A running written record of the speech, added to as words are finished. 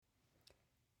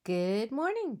Good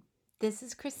morning. This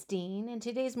is Christine, and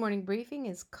today's morning briefing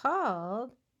is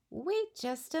called Wait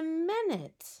Just a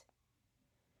Minute.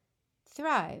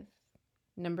 Thrive,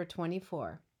 number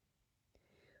 24.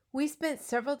 We spent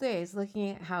several days looking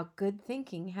at how good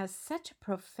thinking has such a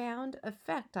profound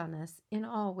effect on us in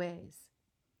all ways,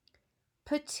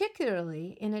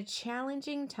 particularly in a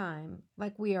challenging time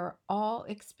like we are all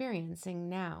experiencing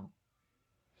now.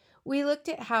 We looked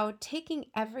at how taking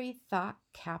every thought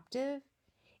captive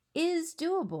is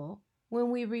doable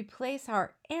when we replace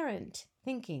our errant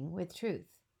thinking with truth.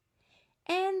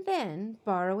 And then,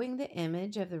 borrowing the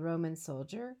image of the Roman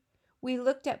soldier, we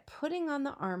looked at putting on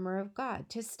the armor of God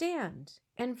to stand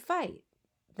and fight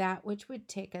that which would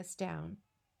take us down.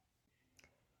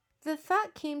 The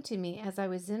thought came to me as I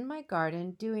was in my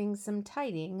garden doing some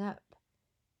tidying up.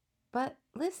 But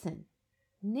listen,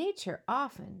 nature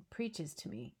often preaches to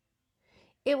me.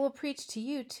 It will preach to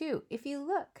you too if you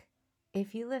look,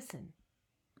 if you listen.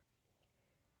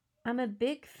 I'm a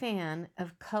big fan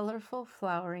of colorful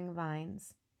flowering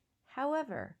vines.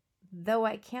 However, though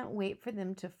I can't wait for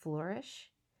them to flourish,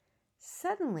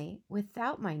 suddenly,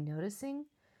 without my noticing,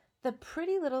 the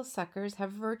pretty little suckers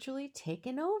have virtually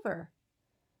taken over.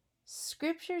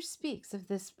 Scripture speaks of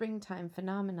this springtime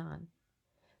phenomenon.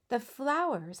 The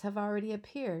flowers have already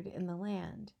appeared in the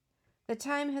land. The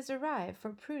time has arrived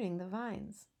for pruning the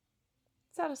vines.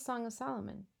 It's out of Song of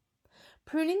Solomon.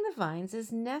 Pruning the vines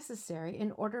is necessary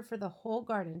in order for the whole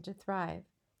garden to thrive,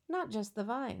 not just the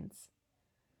vines.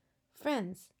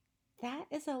 Friends, that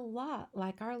is a lot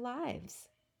like our lives.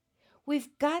 We've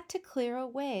got to clear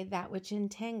away that which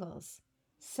entangles,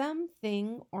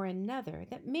 something or another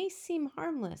that may seem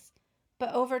harmless,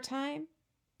 but over time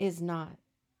is not.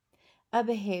 A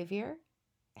behavior,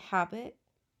 habit,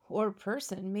 or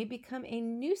person may become a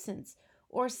nuisance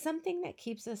or something that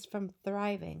keeps us from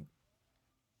thriving.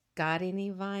 Got any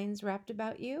vines wrapped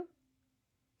about you?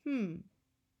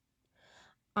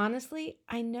 Honestly,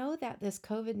 I know that this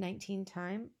COVID-19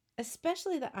 time,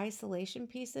 especially the isolation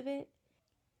piece of it,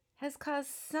 has caused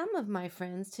some of my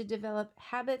friends to develop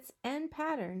habits and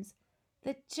patterns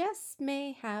that just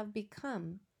may have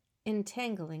become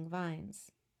entangling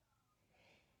vines.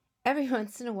 Every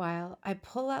once in a while, I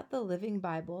pull out the Living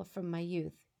Bible from my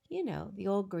youth, the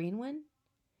old green one.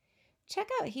 Check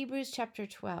out Hebrews chapter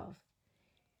 12.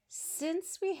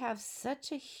 Since we have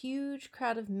such a huge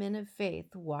crowd of men of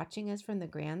faith watching us from the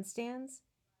grandstands,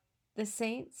 the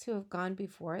saints who have gone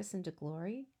before us into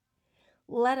glory,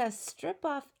 let us strip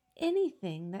off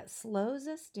anything that slows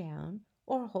us down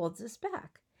or holds us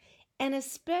back, and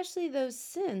especially those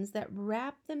sins that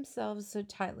wrap themselves so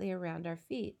tightly around our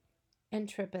feet and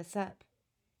trip us up.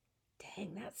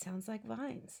 Dang, that sounds like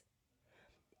vines.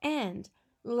 And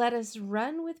let us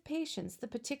run with patience the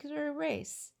particular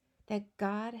race that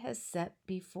God has set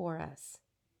before us.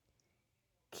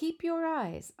 Keep your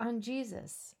eyes on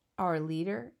Jesus, our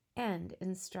leader and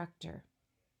instructor.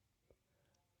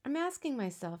 I'm asking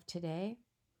myself today,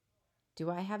 do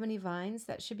I have any vines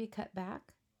that should be cut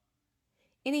back?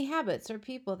 Any habits or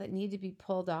people that need to be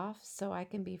pulled off so I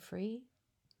can be free?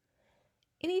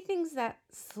 Any things that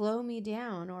slow me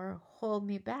down or hold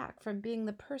me back from being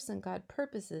the person God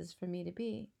purposes for me to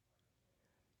be?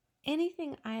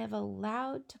 Anything I have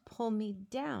allowed to pull me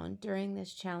down during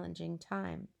this challenging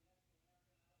time?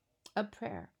 A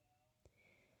prayer.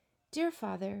 Dear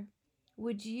Father,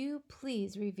 would you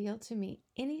please reveal to me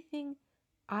anything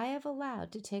I have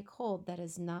allowed to take hold that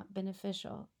is not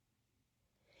beneficial?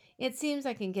 It seems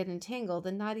I can get entangled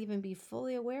and not even be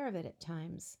fully aware of it at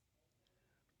times.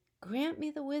 Grant me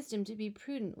the wisdom to be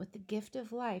prudent with the gift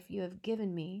of life you have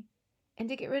given me and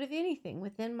to get rid of anything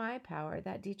within my power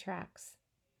that detracts.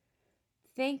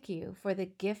 Thank you for the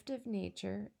gift of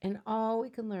nature and all we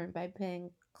can learn by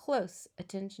paying close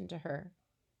attention to her.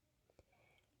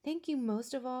 Thank you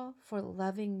most of all for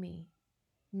loving me,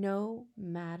 no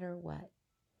matter what.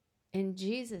 In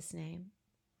Jesus' name,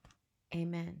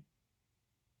 amen.